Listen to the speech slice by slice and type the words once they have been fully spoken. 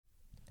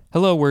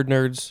Hello, word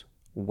nerds.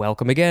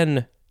 Welcome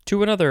again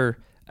to another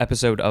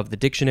episode of The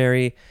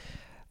Dictionary,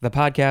 the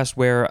podcast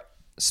where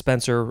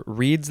Spencer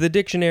reads the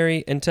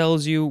dictionary and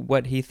tells you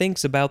what he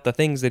thinks about the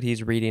things that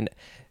he's reading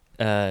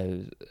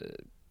as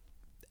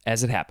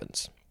it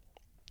happens.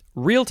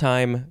 Real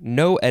time,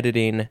 no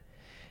editing.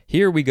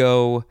 Here we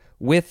go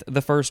with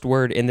the first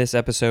word in this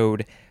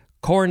episode,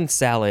 corn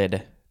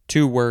salad.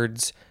 2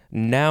 words,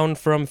 noun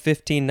from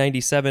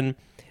 1597,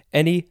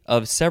 any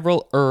of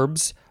several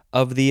herbs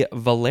of the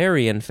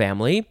valerian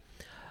family,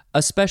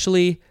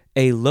 especially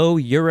a low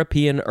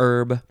European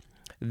herb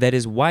that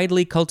is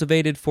widely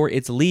cultivated for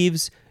its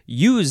leaves,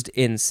 used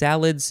in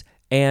salads,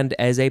 and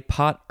as a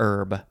pot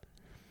herb.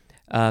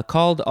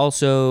 Called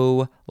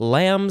also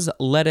lamb's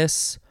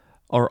lettuce,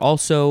 or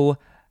also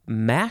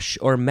mash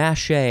or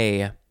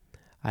mache.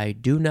 I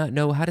do not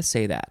know how to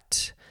say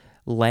that.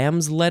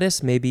 Lamb's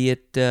lettuce, maybe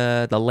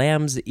the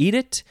lambs eat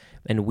it,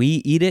 and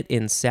we eat it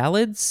in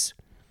salads.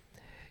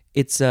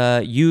 It's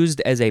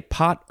used as a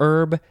pot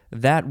herb.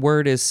 That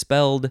word is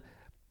spelled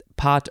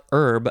pot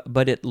herb,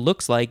 but it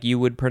looks like you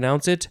would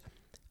pronounce it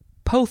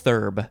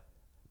potherb,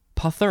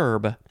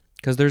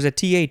 because there's a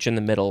TH in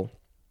the middle.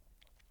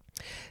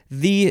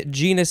 The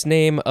genus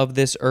name of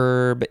this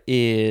herb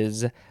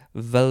is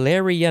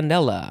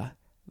Valerianella,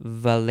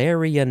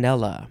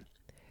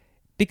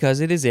 because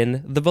it is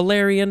in the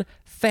valerian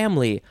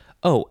family.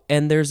 Oh,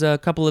 and there's a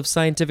couple of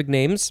scientific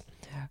names.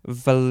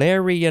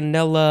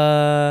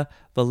 Valerianella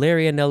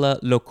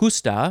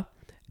locusta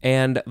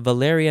and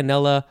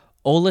Valerianella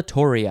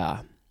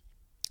olatoria.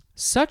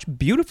 Such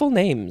beautiful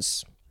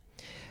names.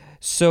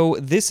 So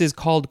this is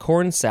called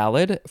corn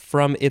salad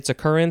from its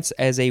occurrence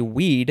as a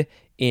weed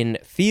in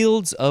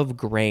fields of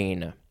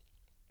grain.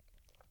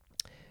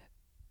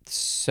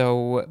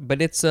 So,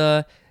 but it's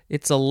a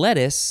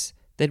lettuce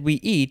that we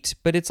eat,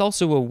 but it's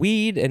also a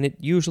weed, and it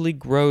usually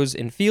grows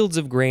in fields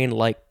of grain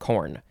like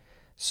corn.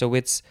 So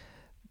it's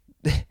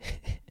the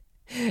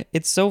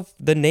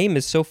name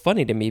is so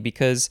funny to me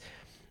because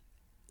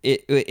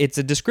it's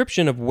a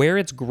description of where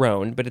it's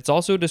grown, but it's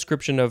also a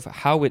description of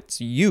how it's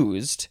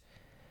used.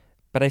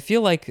 But I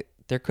feel like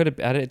there could have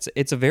been,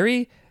 it's a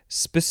very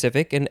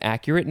specific and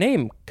accurate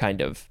name,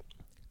 kind of.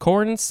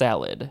 Corn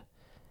salad.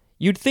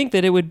 You'd think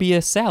that it would be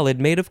a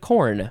salad made of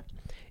corn.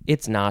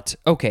 It's not.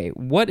 Okay,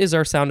 what is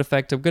our sound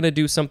effect? I'm going to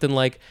do something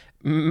like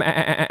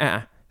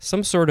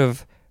some sort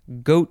of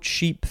goat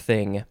sheep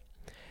thing.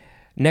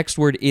 Next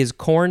word is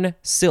corn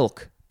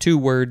silk. 2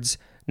 words,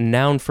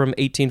 noun from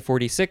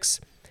 1846.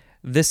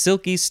 The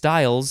silky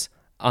styles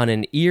on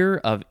an ear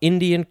of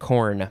Indian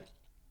corn.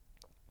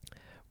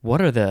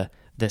 What are the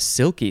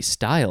silky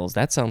styles?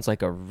 That sounds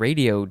like a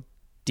radio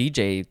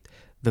DJ.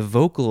 The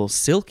vocal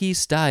silky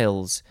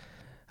styles.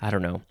 I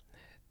don't know.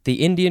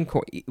 The Indian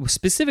corn,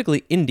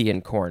 specifically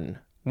Indian corn.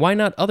 Why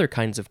not other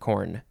kinds of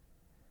corn?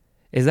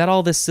 Is that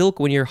all the silk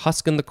when you're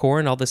husking the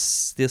corn? All the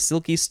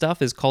silky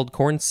stuff is called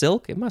corn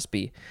silk? It must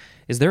be.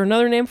 Is there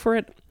another name for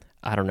it?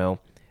 I don't know.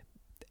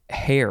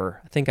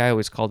 Hair. I think I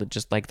always called it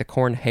just like the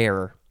corn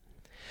hair.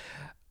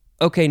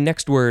 Okay,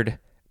 next word.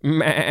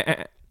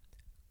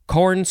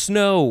 Corn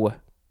snow.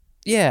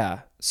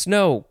 Yeah,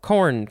 snow,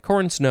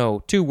 corn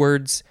snow. 2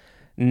 words.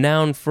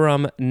 Noun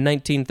from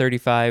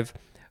 1935.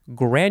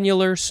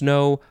 Granular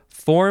snow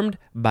formed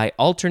by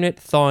alternate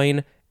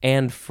thawing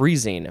and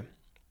freezing.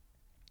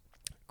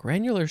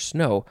 Granular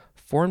snow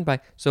formed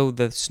by... So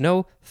the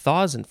snow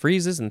thaws and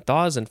freezes, and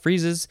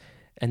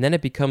then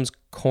it becomes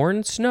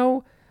corn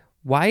snow?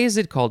 Why is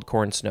it called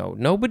corn snow?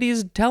 Nobody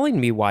is telling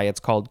me why it's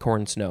called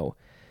corn snow.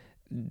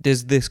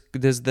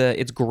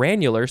 It's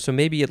granular, so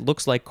maybe it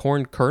looks like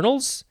corn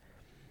kernels?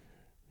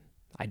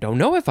 I don't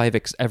know if I've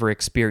ever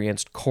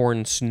experienced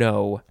corn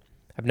snow.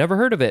 I've never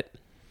heard of it.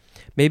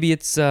 Maybe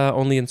it's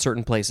only in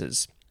certain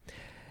places.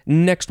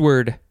 Next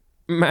word.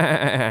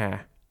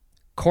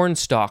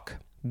 Cornstalk.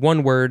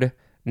 1 word,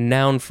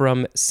 noun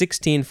from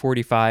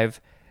 1645.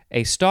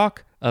 A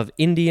stalk of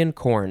Indian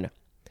corn.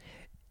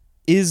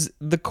 Is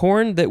the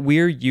corn that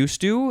we're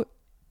used to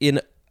in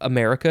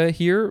America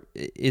here,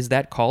 is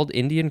that called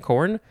Indian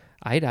corn?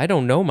 I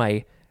don't know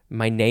my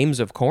names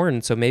of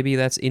corn, so maybe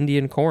that's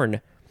Indian corn.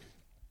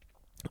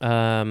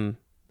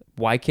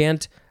 Why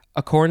can't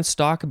a corn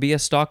stalk be a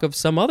stalk of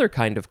some other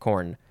kind of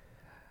corn?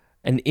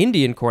 An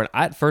Indian corn,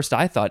 at first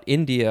I thought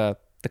India,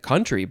 the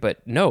country,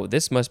 but no,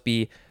 this must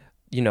be,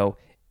 the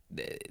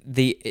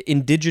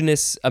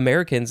indigenous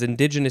Americans,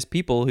 indigenous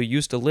people who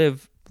used to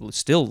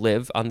still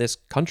live on this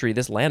country,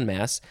 this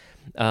landmass.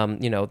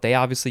 They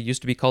obviously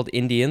used to be called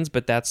Indians,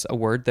 but that's a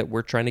word that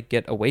we're trying to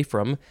get away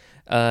from.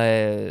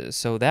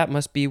 So that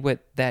must be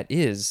what that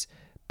is.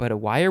 But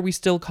why are we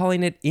still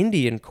calling it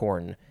Indian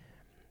corn?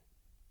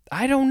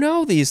 I don't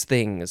know these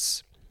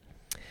things.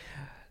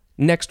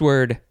 Next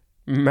word.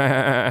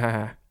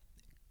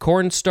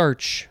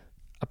 Cornstarch.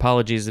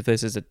 Apologies if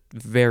this is a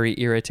very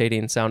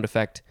irritating sound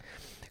effect.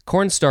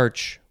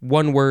 Cornstarch,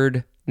 1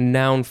 word,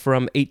 noun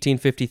from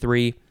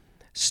 1853.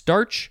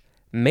 Starch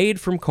made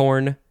from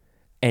corn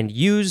and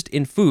used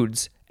in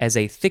foods as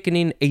a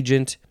thickening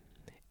agent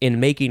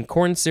in making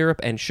corn syrup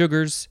and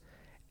sugars,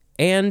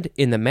 and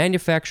in the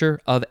manufacture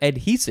of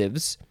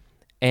adhesives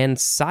and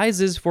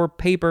sizes for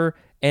paper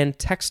and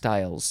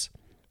textiles.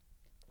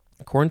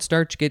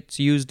 Cornstarch gets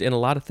used in a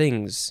lot of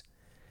things.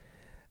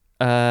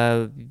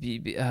 I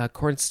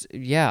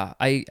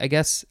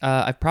guess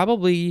I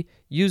probably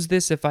use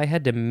this if I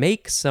had to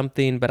make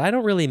something, but I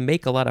don't really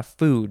make a lot of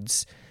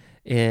foods,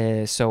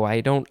 so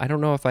I don't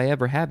know if I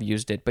ever have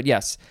used it. But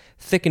yes,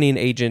 thickening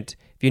agent.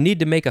 If you need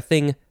to make a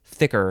thing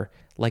thicker,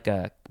 like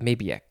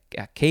maybe a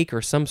cake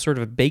or some sort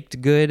of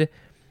baked good,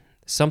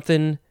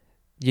 something,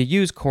 you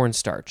use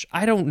cornstarch.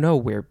 I don't know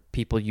where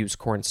people use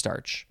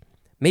cornstarch.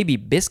 Maybe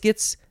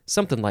biscuits,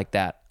 something like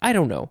that. I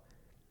don't know.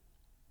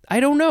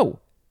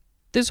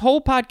 This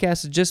whole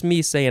podcast is just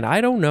me saying,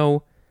 I don't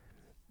know.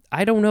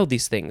 I don't know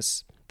these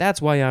things.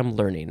 That's why I'm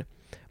learning.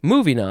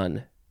 Moving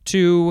on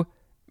to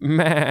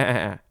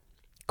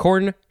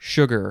corn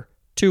sugar.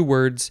 2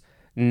 words,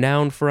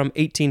 noun from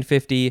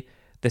 1850.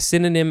 The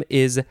synonym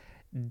is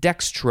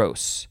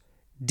dextrose.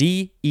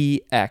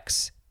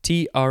 Dextrose.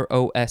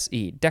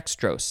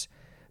 Dextrose.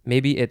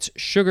 Maybe it's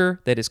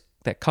sugar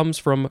that comes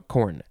from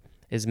corn.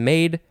 Is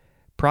made,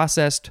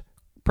 processed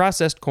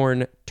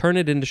corn, turn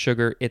it into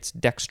sugar. It's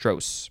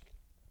dextrose.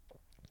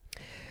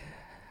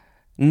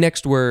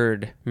 Next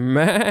word,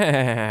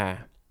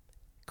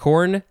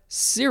 corn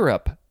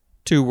syrup.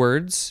 2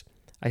 words.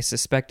 I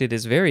suspect it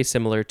is very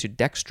similar to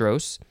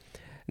dextrose.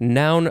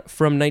 Noun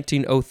from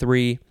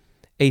 1903,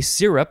 a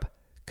syrup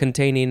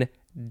containing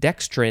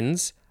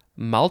dextrins,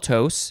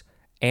 maltose,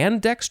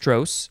 and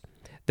dextrose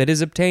that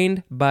is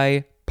obtained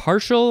by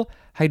partial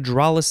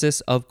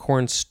hydrolysis of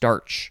corn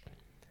starch.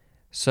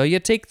 So you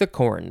take the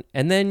corn,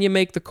 and then you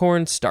make the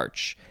corn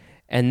starch,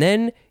 and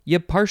then you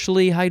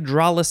partially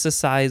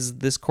hydrolysize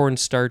this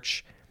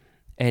cornstarch,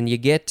 and you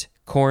get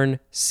corn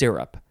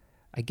syrup.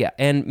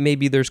 And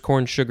maybe there's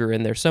corn sugar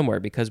in there somewhere,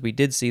 because we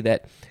did see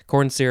that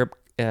corn syrup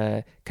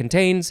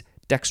contains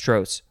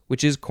dextrose,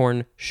 which is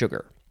corn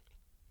sugar.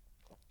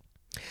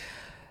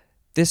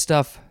 This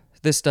stuff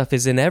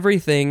is in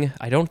everything.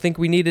 I don't think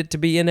we need it to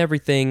be in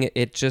everything.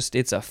 It's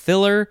a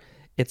filler.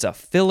 It's a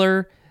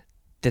filler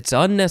that's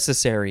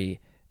unnecessary,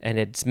 and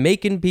it's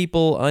making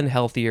people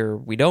unhealthier.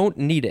 We don't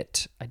need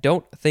it. I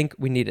don't think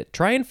we need it.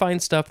 Try and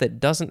find stuff that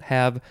doesn't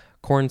have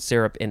corn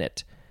syrup in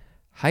it.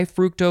 High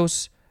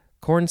fructose,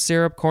 corn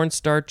syrup,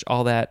 cornstarch,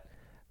 all that.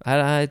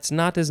 It's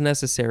not as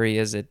necessary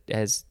as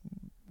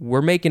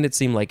we're making it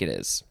seem like it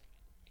is.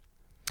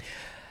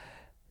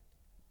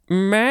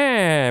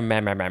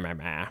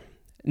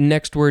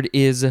 Next word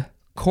is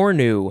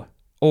cornu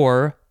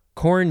or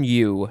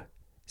cornu.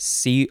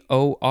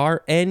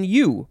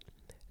 cornu.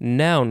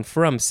 Noun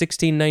from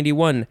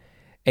 1691,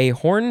 a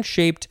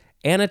horn-shaped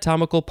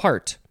anatomical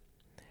part,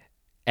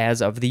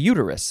 as of the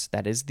uterus.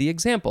 That is the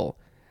example.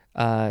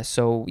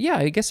 So yeah,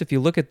 I guess if you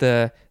look at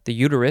the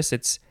uterus,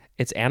 it's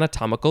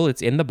anatomical,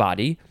 it's in the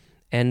body,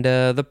 and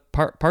the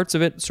parts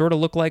of it sort of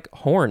look like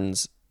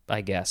horns, I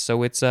guess.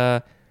 So it's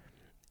a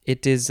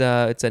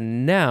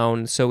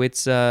noun. So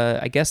it's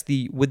I guess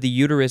would the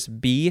uterus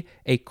be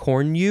a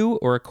cornu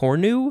or a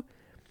cornu?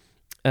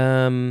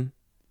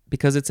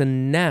 Because it's a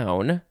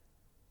noun.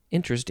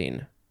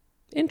 Interesting.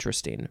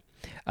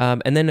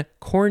 And then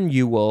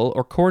cornuole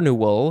or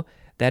cornuole,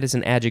 that is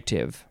an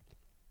adjective.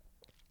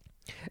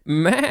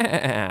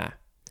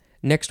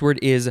 Next word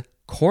is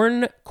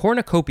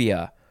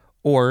cornucopia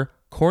or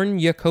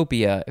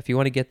cornucopia, if you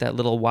want to get that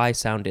little Y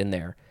sound in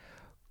there.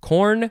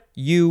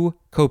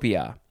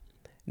 Cornucopia.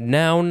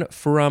 Noun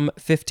from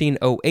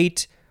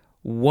 1508.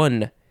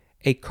 1.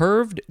 A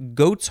curved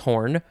goat's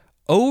horn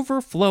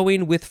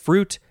overflowing with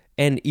fruit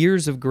and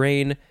ears of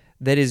grain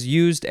that is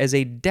used as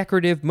a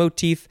decorative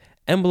motif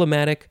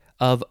emblematic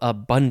of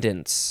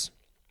abundance.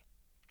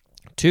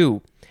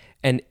 2.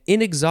 An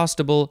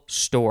inexhaustible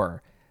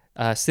store.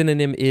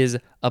 Synonym is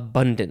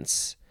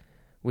abundance.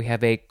 We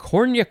have a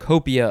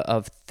cornucopia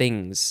of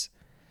things.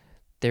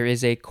 There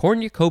is a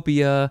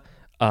cornucopia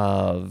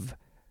of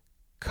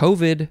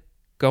COVID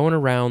going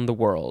around the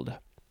world.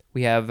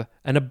 We have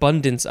an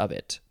abundance of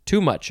it.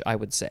 Too much, I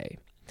would say.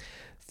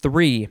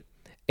 3.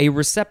 A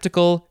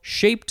receptacle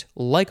shaped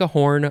like a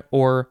horn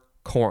or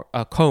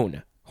a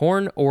cone.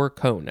 Horn or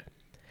cone.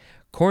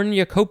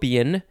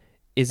 Cornucopian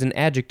is an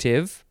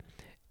adjective.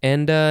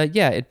 And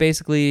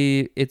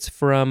it's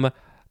from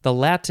the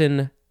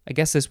Latin, I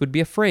guess this would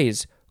be a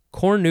phrase,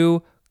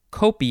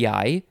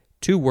 cornucopiae,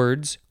 2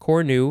 words,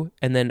 cornu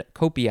and then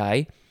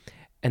copiae,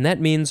 and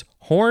that means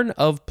horn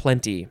of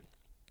plenty.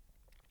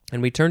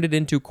 And we turned it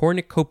into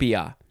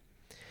cornucopia.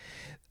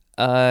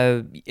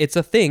 It's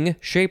a thing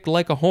shaped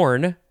like a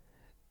horn,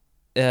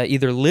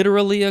 either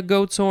literally a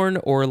goat's horn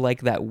or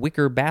like that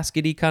wicker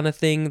baskety kind of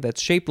thing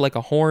that's shaped like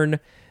a horn,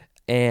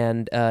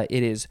 and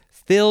it is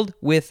filled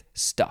with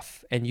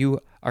stuff. And you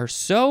are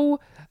so,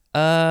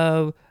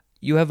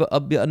 you have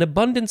an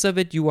abundance of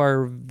it. You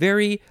are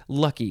very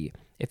lucky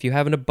if you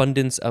have an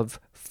abundance of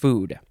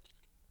food.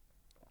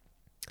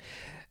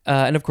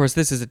 And of course,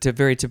 this is a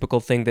very typical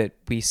thing that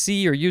we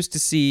see or used to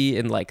see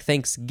in like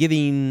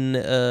Thanksgiving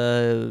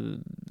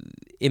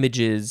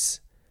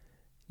images.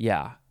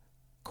 Yeah.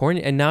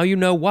 And now you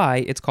know why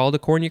it's called a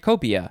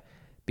cornucopia,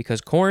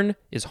 because corn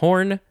is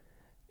horn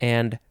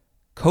and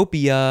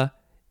copia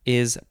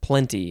is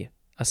plenty,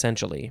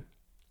 essentially.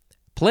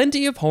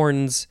 Plenty of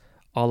horns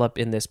all up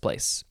in this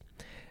place.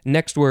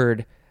 Next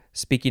word,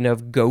 speaking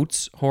of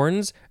goats'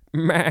 horns,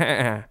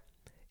 it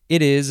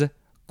is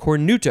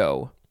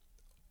cornuto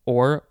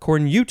or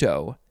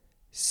cornuto,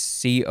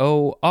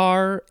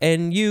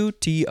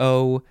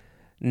 cornuto,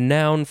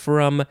 noun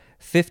from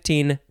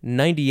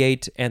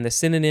 1598, and the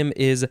synonym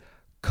is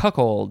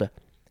cuckold,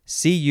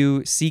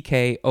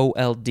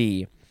 cuckold.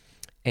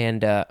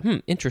 And,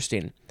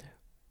 interesting.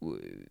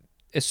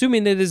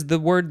 Assuming it is the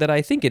word that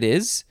I think it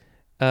is,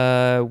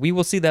 we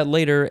will see that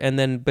later,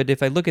 but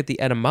if I look at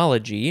the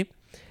etymology,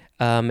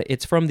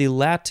 it's from the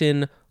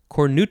Latin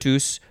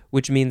cornutus,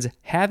 which means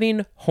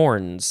having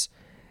horns.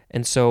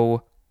 And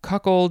so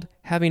cuckold,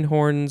 having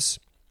horns,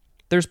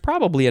 there's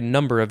probably a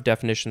number of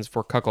definitions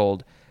for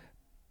cuckold,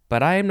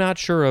 but I am not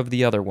sure of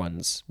the other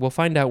ones. We'll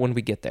find out when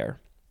we get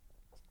there.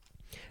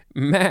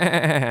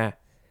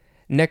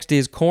 Next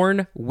is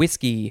corn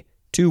whiskey,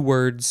 2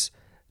 words,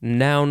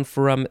 noun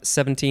from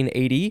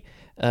 1780.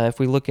 If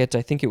we look at,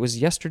 I think it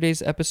was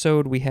yesterday's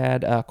episode, we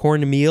had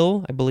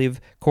cornmeal. I believe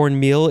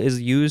cornmeal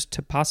is used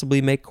to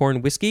possibly make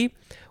corn whiskey.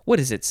 What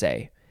does it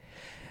say?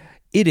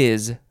 It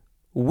is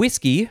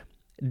whiskey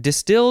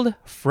distilled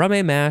from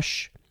a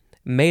mash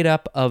made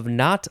up of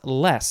not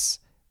less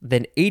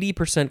than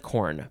 80%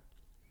 corn.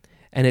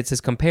 And it's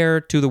as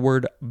compared to the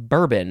word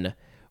bourbon,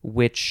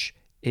 which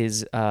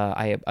is,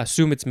 I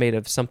assume it's made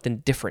of something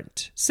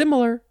different.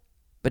 Similar,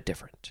 but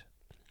different.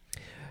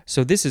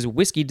 So this is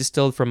whiskey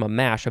distilled from a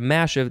mash. A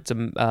mash, it's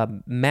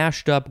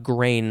mashed up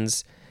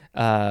grains,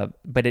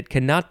 but it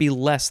cannot be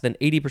less than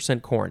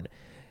 80% corn.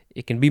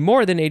 It can be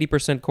more than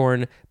 80%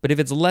 corn, but if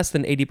it's less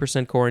than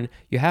 80% corn,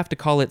 you have to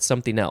call it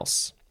something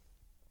else.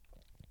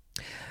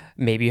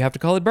 Maybe you have to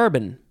call it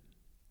bourbon.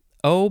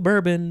 Oh,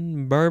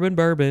 bourbon, bourbon,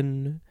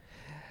 bourbon.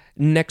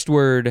 Next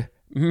word.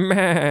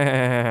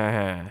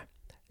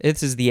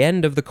 This is the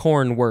end of the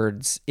corn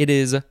words. It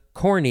is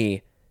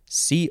corny.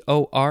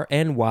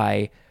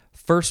 corny.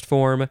 First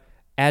form,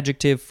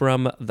 adjective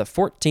from the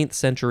 14th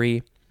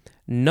century.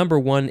 Number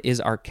 1 is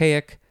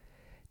archaic.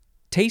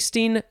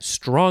 Tasting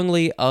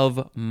strongly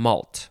of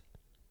malt.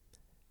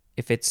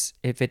 If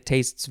it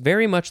tastes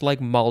very much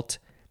like malt,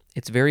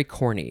 it's very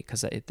corny,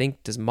 because I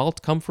think, does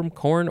malt come from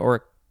corn,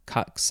 or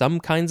some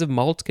kinds of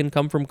malt can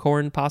come from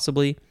corn,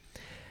 possibly?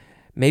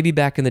 Maybe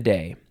back in the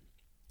day.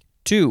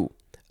 2,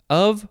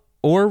 of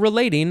or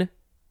relating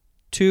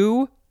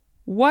to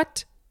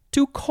what?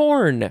 To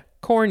corn.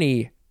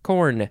 Corny.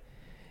 Corn.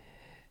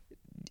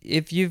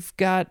 If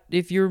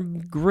you're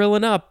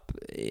grilling up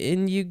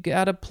and you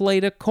got a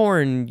plate of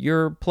corn,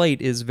 your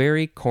plate is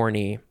very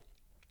corny.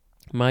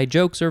 My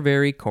jokes are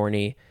very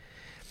corny.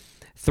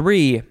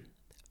 3,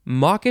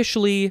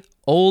 mawkishly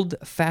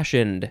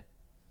old-fashioned.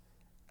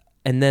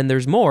 And then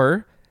there's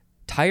more,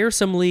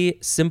 tiresomely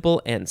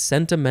simple and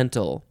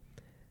sentimental.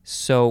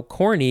 So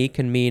corny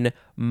can mean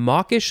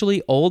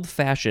mawkishly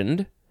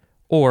old-fashioned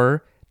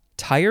or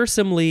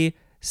tiresomely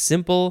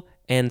simple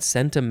and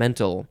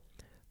sentimental.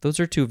 Those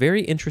are 2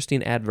 very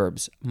interesting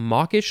adverbs,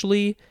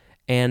 mawkishly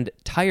and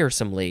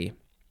tiresomely,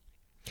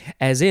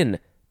 as in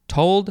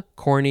told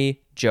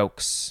corny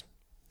jokes.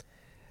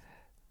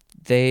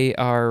 They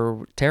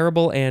are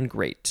terrible and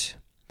great.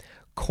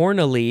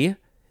 Cornily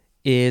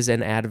is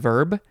an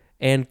adverb,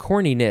 and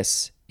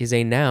corniness is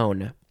a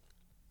noun.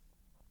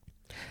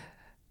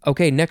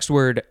 Okay, next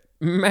word.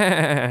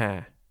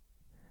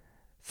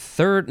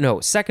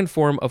 Second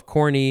form of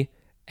corny,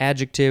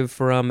 adjective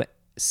from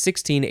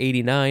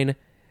 1689,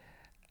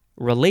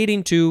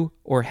 relating to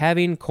or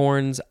having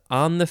corns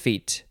on the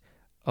feet.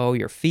 Oh,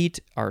 your feet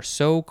are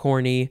so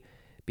corny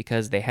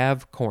because they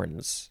have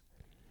corns.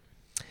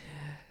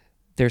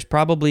 There's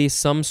probably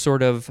some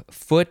sort of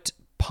foot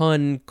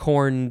pun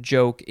corn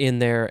joke in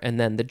there, and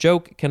then the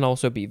joke can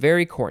also be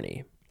very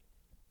corny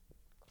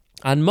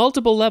on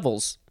multiple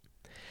levels.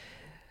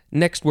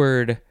 Next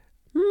word.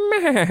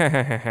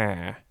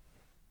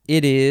 It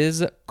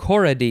is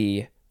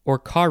corody or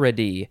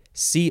corody,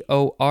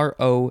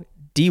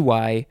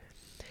 corody,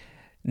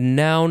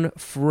 noun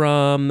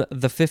from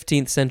the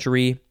 15th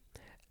century,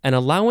 an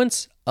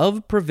allowance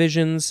of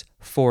provisions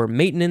for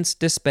maintenance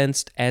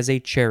dispensed as a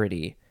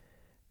charity.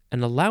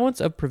 An allowance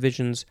of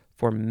provisions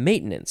for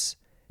maintenance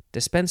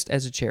dispensed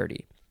as a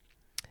charity.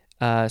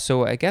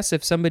 So I guess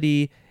if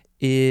somebody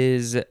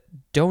is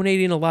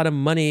donating a lot of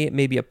money,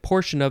 maybe a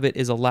portion of it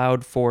is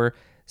allowed for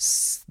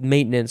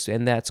maintenance,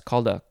 and that's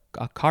called a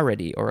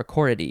corody or a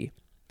corody.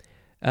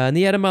 And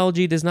the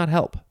etymology does not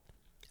help.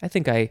 I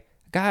think I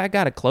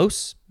got it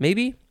close,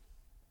 maybe.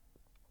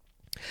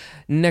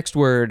 Next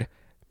word.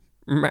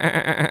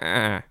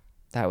 That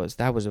was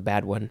a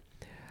bad one.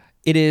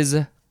 It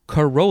is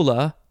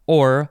Corolla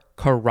or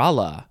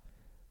Corolla.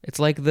 It's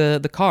like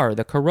the car,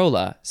 the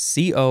Corolla.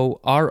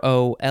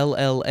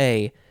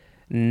 Corolla.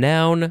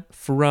 Noun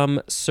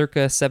from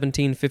circa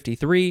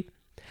 1753.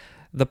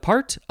 The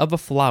part of a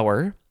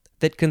flower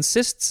that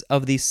consists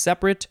of the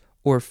separate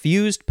or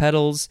fused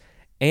petals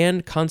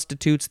and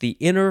constitutes the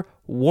inner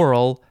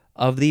whorl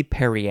of the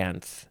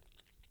perianth.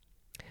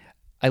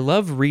 I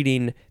love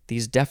reading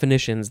these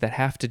definitions that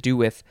have to do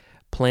with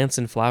plants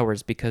and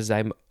flowers because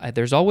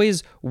there's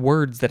always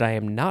words that I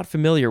am not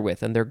familiar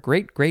with, and they're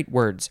great, great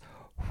words.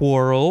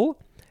 Whorl,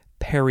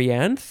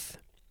 perianth,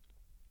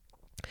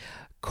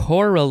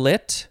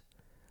 correlate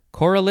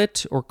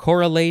or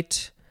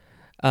correlate,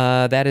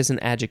 that is an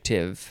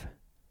adjective.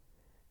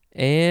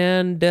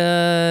 And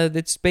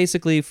it's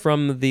basically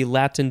from the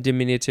Latin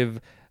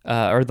diminutive,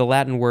 or the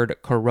Latin word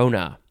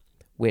corona,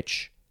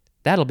 which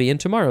that'll be in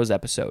tomorrow's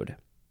episode.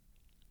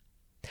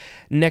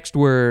 Next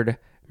word,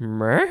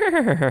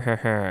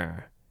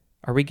 mrrr.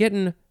 Are we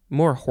getting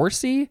more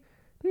horsey?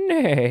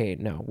 Nay,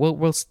 no.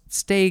 We'll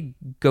stay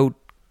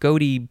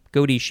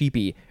goaty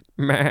sheepy.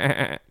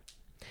 Mrrr.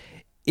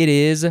 It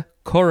is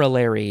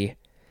corollary.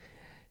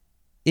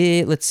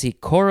 Let's see,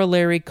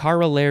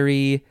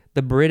 corollary.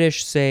 The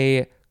British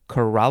say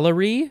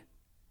corollary.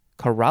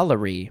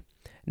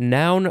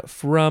 Noun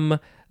from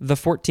the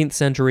 14th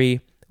century.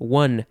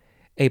 1.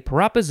 A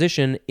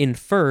proposition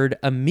inferred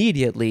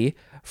immediately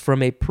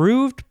from a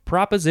proved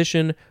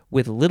proposition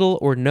with little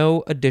or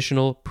no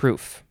additional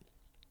proof.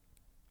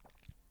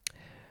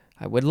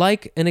 I would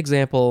like an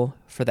example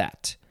for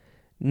that.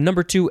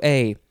 Number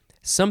 2A,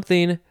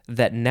 something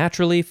that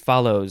naturally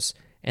follows,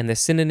 and the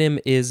synonym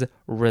is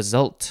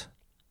result.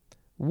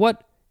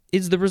 What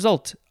is the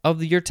result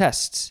of your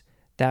tests?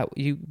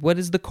 What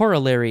is the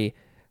corollary?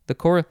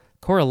 The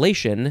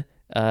correlation,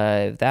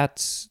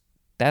 that's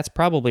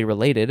probably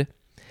related.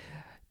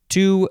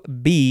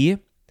 2B,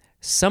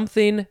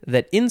 something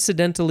that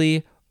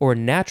incidentally or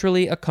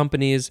naturally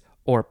accompanies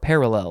or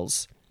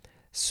parallels.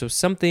 So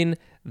something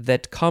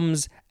that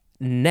comes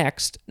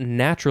next,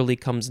 naturally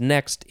comes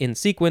next in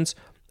sequence,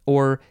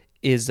 or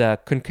is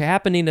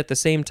happening at the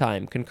same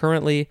time,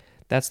 concurrently.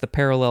 That's the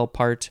parallel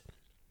part.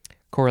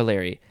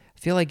 Corollary. I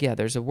feel like,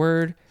 there's a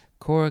word.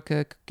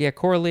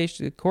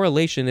 Correlation.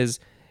 Correlation is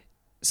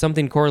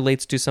something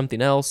correlates to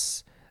something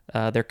else.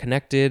 They're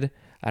connected.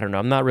 I don't know.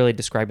 I'm not really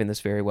describing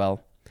this very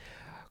well.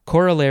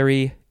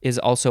 Corollary is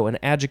also an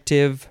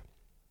adjective.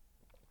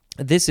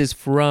 This is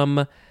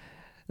from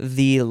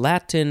the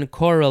Latin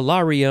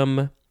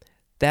corollarium.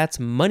 That's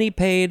money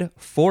paid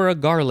for a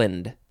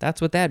garland.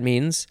 That's what that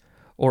means.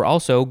 Or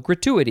also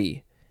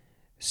gratuity.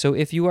 So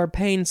if you are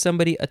paying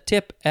somebody a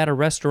tip at a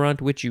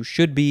restaurant, which you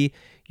should be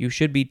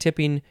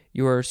tipping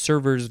your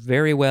servers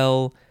very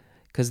well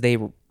because they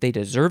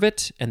deserve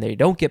it, and they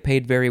don't get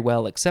paid very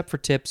well except for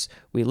tips.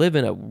 We live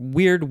in a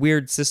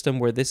weird system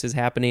where this is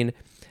happening.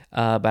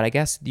 But I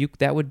guess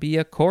that would be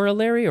a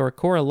corollary or a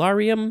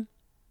corollarium,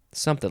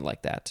 something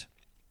like that.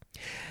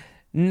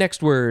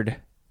 Next word.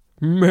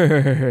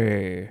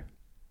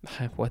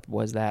 What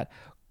was that?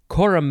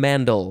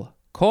 Coromandel.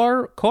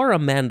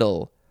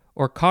 Coromandel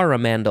or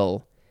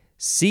coromandel.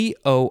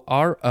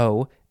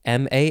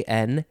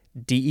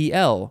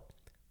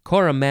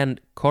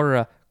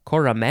 Coromandel.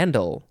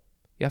 Coromandel.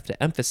 You have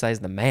to emphasize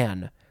the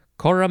man.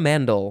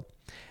 Coromandel.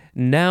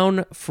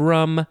 Noun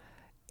from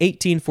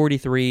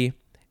 1843,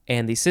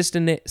 and the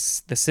synonym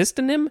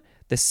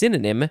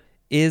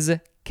is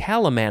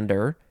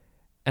calamander.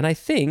 And I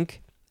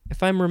think,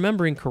 if I'm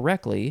remembering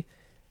correctly,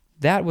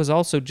 that was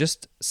also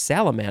just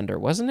salamander,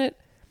 wasn't it?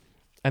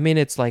 I mean,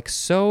 it's like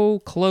so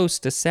close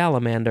to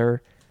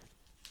salamander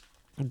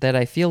that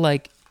I feel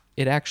like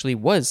it actually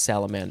was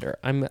salamander.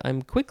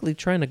 I'm quickly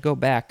trying to go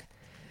back.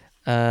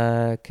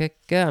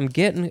 I'm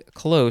getting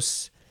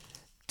close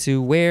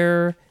to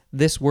where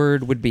this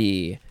word would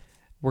be.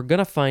 We're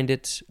gonna find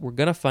it.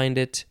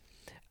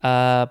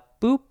 Boop,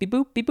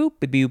 boop, boop,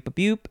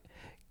 boop.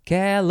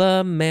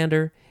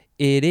 Calamander.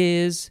 It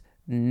is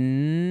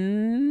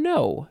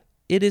no.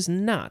 It is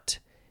not.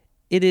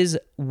 It is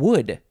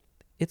wood.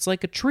 It's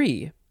like a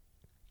tree.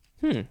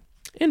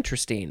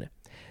 Interesting.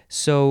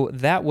 So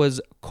that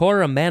was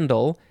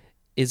coromandel,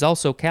 is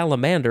also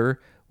calamander,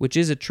 which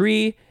is a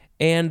tree,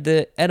 and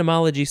the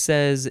etymology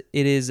says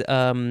it is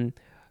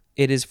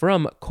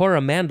from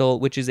Coromandel,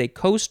 which is a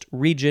coast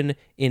region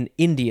in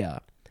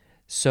India.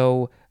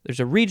 So there's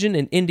a region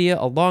in India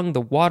along the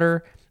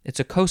water.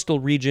 It's a coastal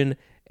region,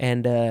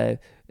 and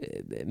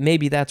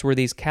maybe that's where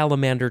these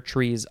calamander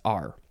trees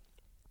are.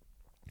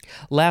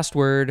 Last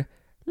word,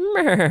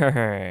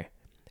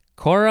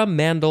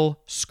 coromandel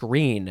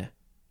screen.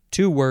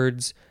 2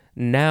 words,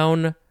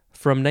 noun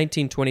from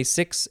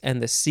 1926,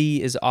 and the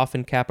C is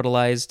often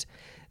capitalized.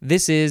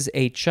 This is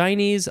a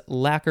Chinese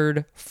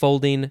lacquered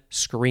folding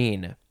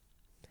screen.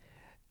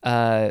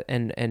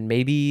 And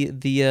maybe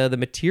the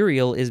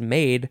material is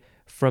made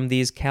from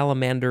these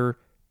calamander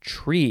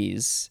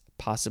trees,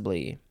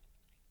 possibly.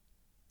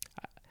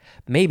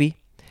 Maybe.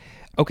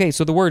 Okay,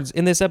 so the words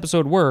in this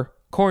episode were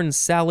corn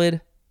salad,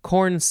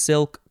 corn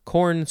silk,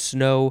 corn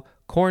snow,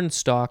 corn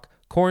stalk,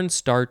 corn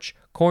starch,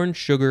 corn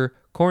sugar,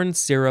 corn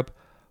syrup,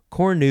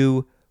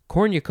 cornu,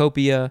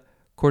 cornucopia,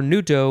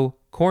 cornuto,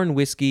 corn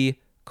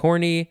whiskey,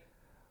 corny,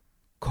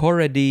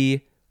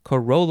 corrody,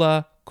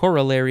 corolla,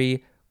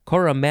 corollary,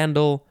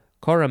 coromandel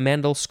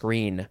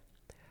screen.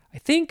 I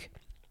think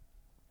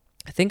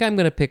I'm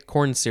going to pick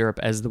corn syrup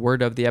as the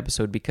word of the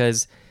episode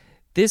because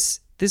this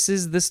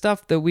is the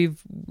stuff that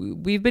we've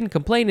been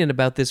complaining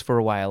about this for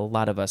a while, a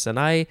lot of us, and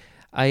I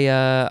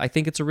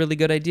think it's a really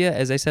good idea,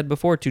 as I said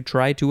before, to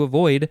try to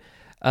avoid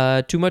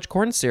too much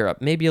corn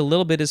syrup. Maybe a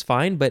little bit is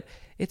fine, but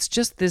it's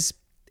just this.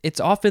 It's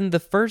often the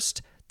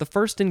first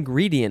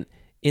ingredient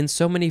in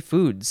so many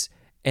foods,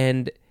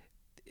 and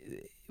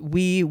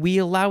we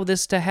allow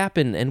this to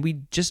happen, and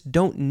we just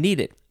don't need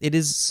it. It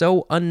is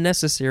so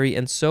unnecessary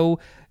and so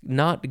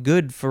not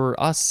good for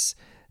us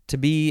to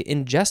be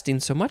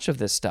ingesting so much of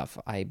this stuff,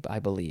 I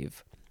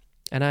believe.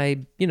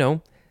 And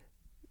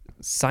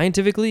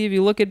scientifically, if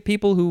you look at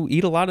people who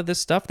eat a lot of this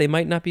stuff, they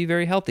might not be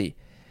very healthy.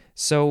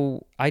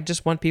 So I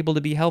just want people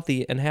to be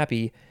healthy and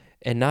happy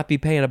and not be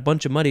paying a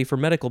bunch of money for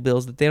medical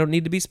bills that they don't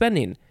need to be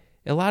spending.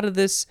 A lot of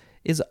this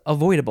is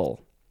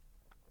avoidable.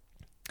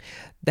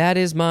 That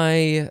is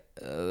my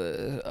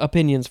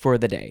opinions for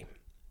the day.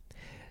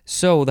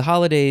 So the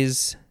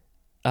holidays,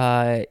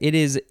 it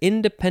is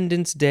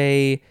Independence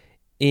Day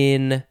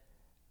in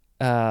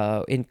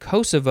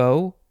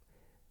Kosovo.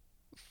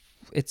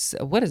 It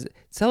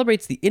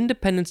celebrates the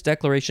Independence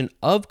Declaration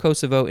of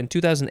Kosovo in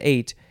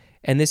 2008,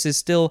 and this is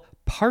still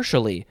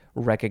partially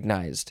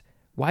recognized.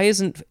 Why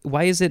is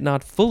it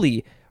not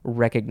fully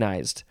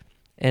recognized?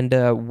 And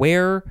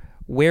where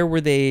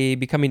were they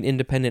becoming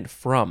independent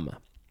from?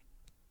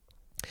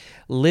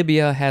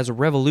 Libya has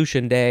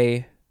Revolution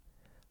Day.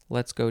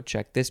 Let's go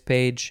check this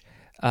page.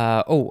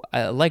 I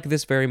like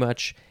this very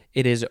much.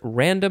 It is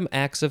Random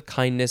Acts of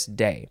Kindness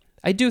Day.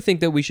 I do think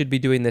that we should be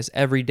doing this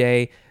every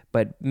day,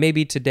 but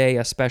maybe today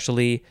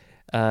especially,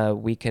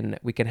 we can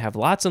have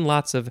lots and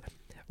lots of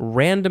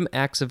random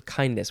acts of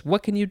kindness.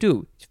 What can you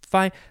do?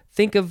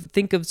 Think of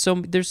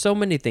there's so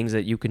many things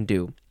that you can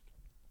do.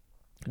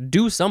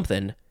 Do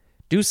something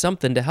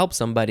to help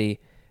somebody,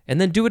 and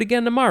then do it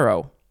again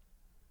tomorrow.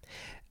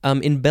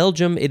 In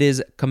Belgium, it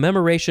is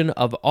commemoration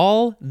of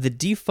all the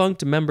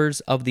defunct members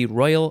of the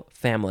royal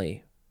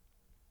family.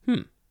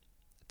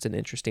 It's an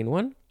interesting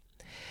one.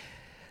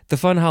 The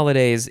fun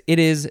holidays, it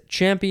is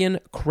Champion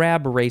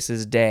Crab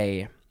Races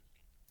Day,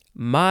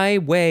 My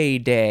Way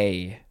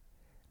Day,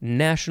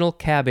 National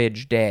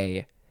Cabbage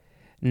Day,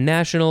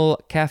 National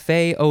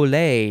Café au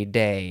lait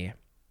Day,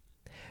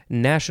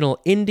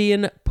 National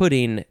Indian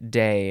Pudding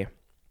Day.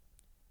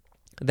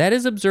 That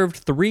is observed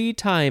 3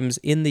 times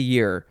in the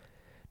year: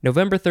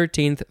 November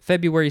 13th,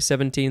 February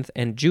 17th,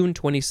 and June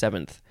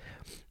 27th.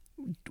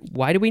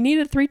 Why do we need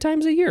it 3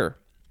 times a year?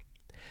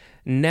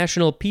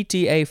 National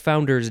PTA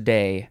Founders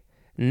Day,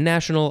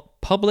 National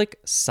Public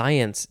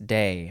Science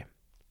Day,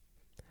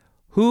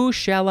 Who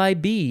Shall I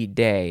Be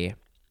Day.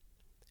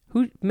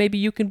 Maybe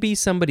you can be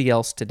somebody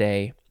else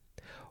today.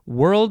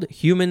 World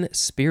Human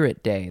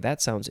Spirit Day.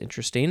 That sounds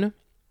interesting.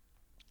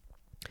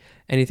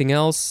 Anything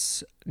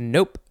else?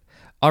 Nope.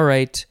 All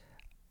right.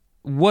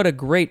 What a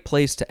great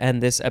place to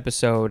end this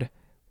episode.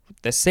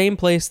 The same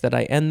place that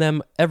I end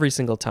them every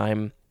single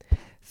time.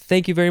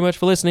 Thank you very much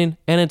for listening,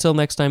 and until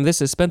next time,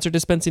 this is Spencer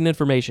dispensing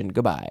information.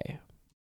 Goodbye.